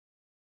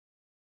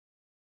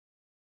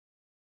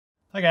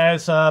Hi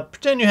guys,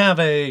 pretend you have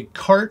a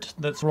cart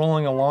that's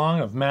rolling along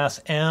of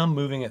mass m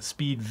moving at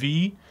speed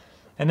v,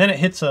 and then it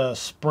hits a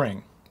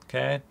spring,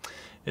 okay?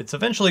 It's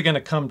eventually going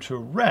to come to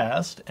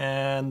rest,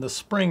 and the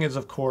spring is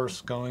of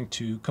course going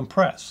to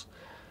compress.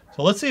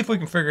 So let's see if we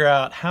can figure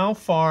out how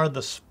far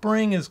the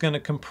spring is going to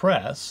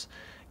compress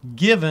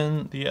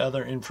given the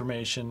other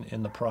information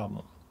in the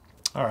problem.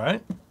 All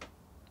right,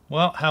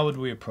 well, how would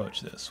we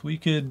approach this? We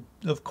could,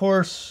 of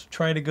course,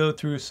 try to go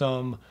through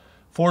some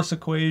force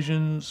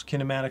equations,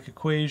 kinematic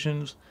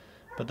equations,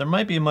 but there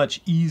might be a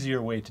much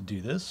easier way to do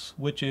this,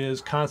 which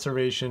is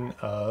conservation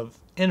of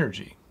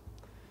energy,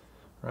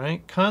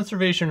 right?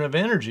 Conservation of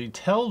energy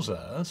tells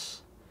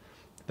us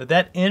that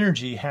that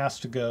energy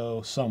has to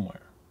go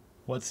somewhere.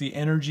 What's the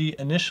energy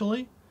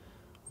initially?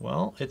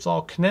 Well, it's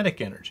all kinetic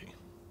energy.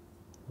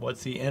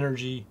 What's the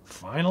energy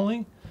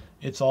finally?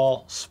 It's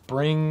all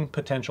spring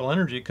potential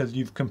energy because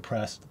you've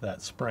compressed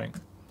that spring.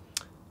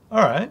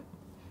 All right.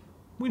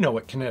 We know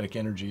what kinetic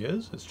energy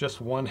is. It's just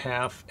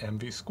 1/2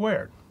 mv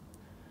squared.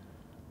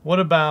 What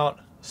about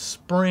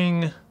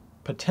spring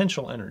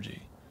potential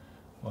energy?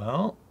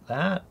 Well,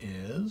 that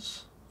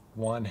is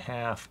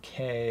 1/2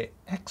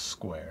 kx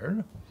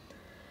squared.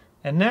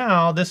 And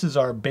now this is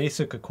our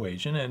basic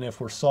equation, and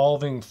if we're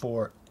solving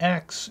for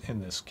x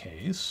in this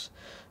case,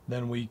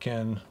 then we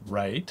can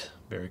write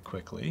very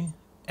quickly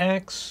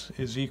x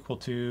is equal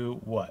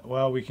to what?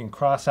 Well, we can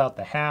cross out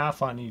the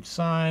half on each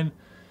side.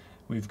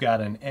 We've got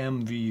an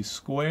mv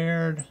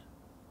squared.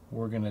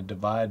 We're going to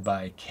divide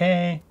by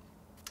k.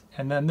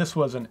 And then this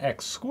was an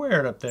x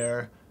squared up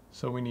there,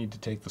 so we need to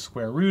take the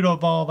square root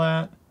of all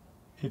that.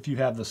 If you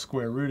have the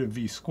square root of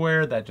v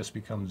squared, that just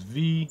becomes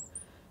v.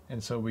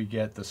 And so we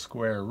get the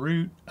square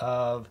root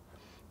of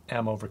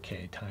m over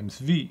k times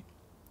v.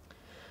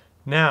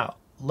 Now,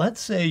 let's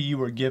say you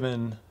were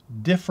given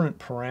different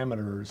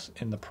parameters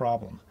in the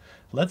problem.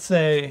 Let's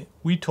say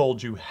we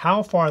told you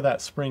how far that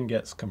spring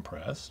gets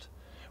compressed.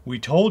 We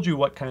told you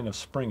what kind of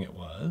spring it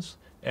was,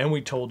 and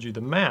we told you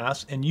the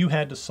mass, and you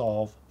had to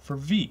solve for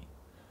v.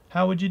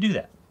 How would you do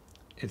that?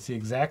 It's the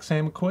exact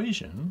same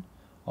equation.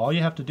 All you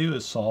have to do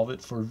is solve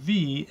it for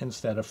v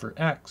instead of for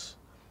x.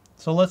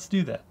 So let's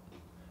do that.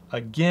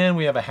 Again,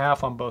 we have a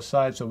half on both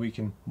sides, so we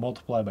can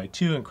multiply by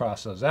 2 and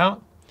cross those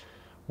out.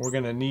 We're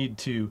going to need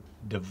to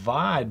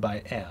divide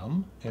by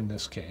m in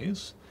this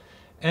case,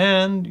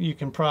 and you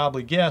can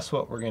probably guess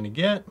what we're going to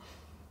get.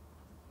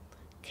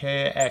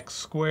 Kx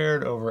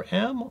squared over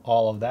m,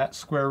 all of that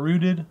square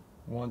rooted.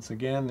 Once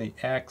again, the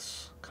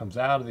x comes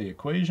out of the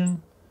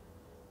equation,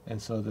 and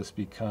so this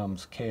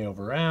becomes k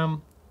over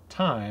m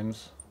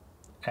times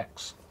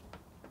x.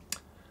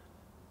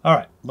 All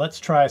right,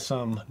 let's try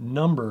some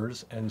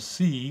numbers and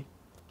see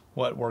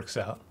what works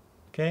out.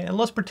 Okay, and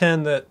let's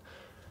pretend that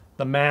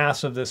the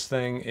mass of this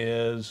thing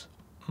is,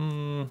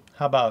 how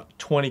about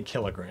 20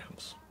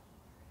 kilograms?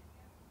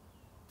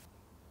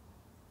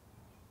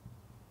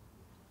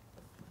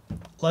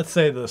 Let's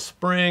say the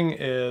spring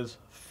is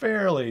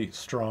fairly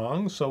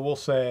strong, so we'll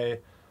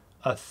say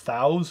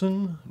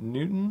 1,000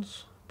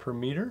 newtons per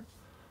meter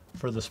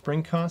for the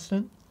spring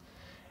constant.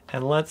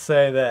 And let's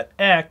say that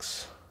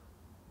x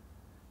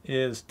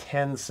is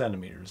 10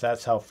 centimeters.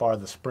 That's how far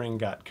the spring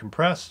got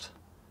compressed.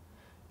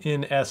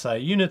 In SI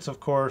units, of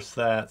course,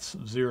 that's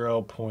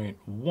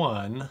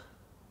 0.1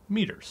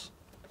 meters.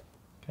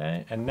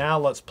 Okay, and now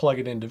let's plug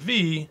it into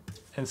V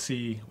and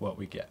see what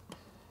we get.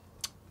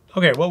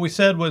 Okay, what we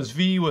said was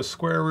V was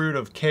square root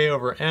of k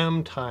over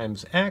m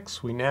times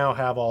x. We now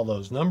have all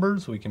those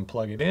numbers. We can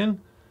plug it in.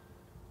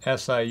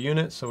 SI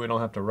units, so we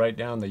don't have to write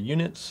down the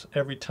units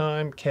every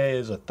time. K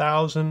is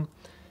 1,000.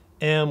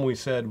 M we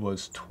said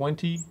was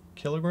 20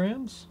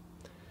 kilograms.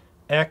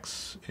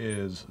 X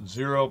is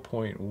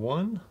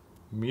 0.1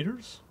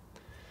 meters.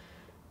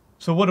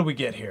 So what do we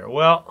get here?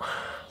 Well,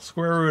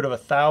 square root of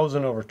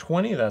 1,000 over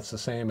 20, that's the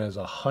same as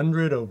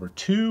 100 over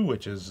 2,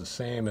 which is the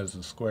same as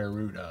the square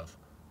root of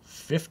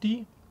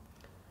 50.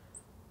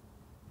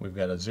 We've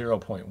got a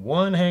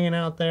 0.1 hanging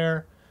out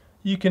there.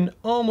 You can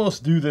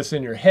almost do this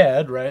in your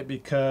head, right?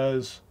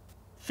 Because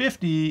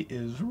 50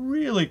 is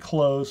really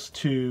close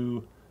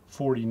to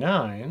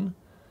 49,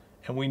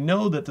 and we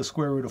know that the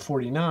square root of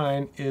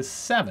 49 is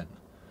 7.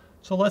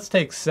 So let's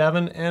take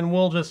 7 and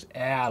we'll just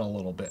add a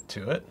little bit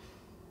to it.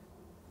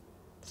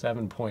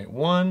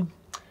 7.1,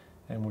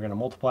 and we're going to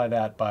multiply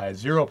that by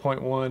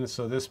 0.1,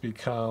 so this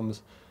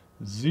becomes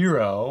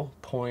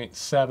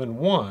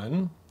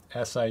 0.71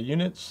 SI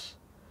units,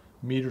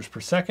 meters per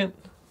second.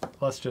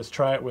 Let's just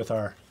try it with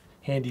our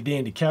handy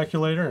dandy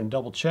calculator and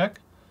double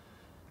check.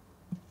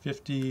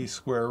 50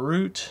 square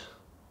root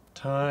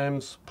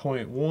times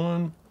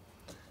 0.1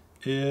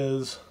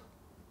 is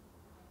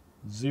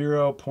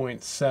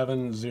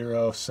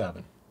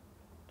 0.707.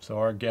 So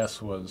our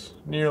guess was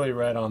nearly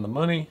right on the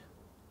money,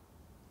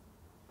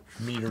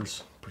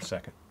 meters per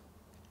second.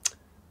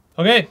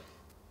 Okay,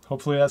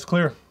 hopefully that's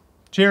clear.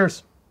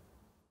 Cheers.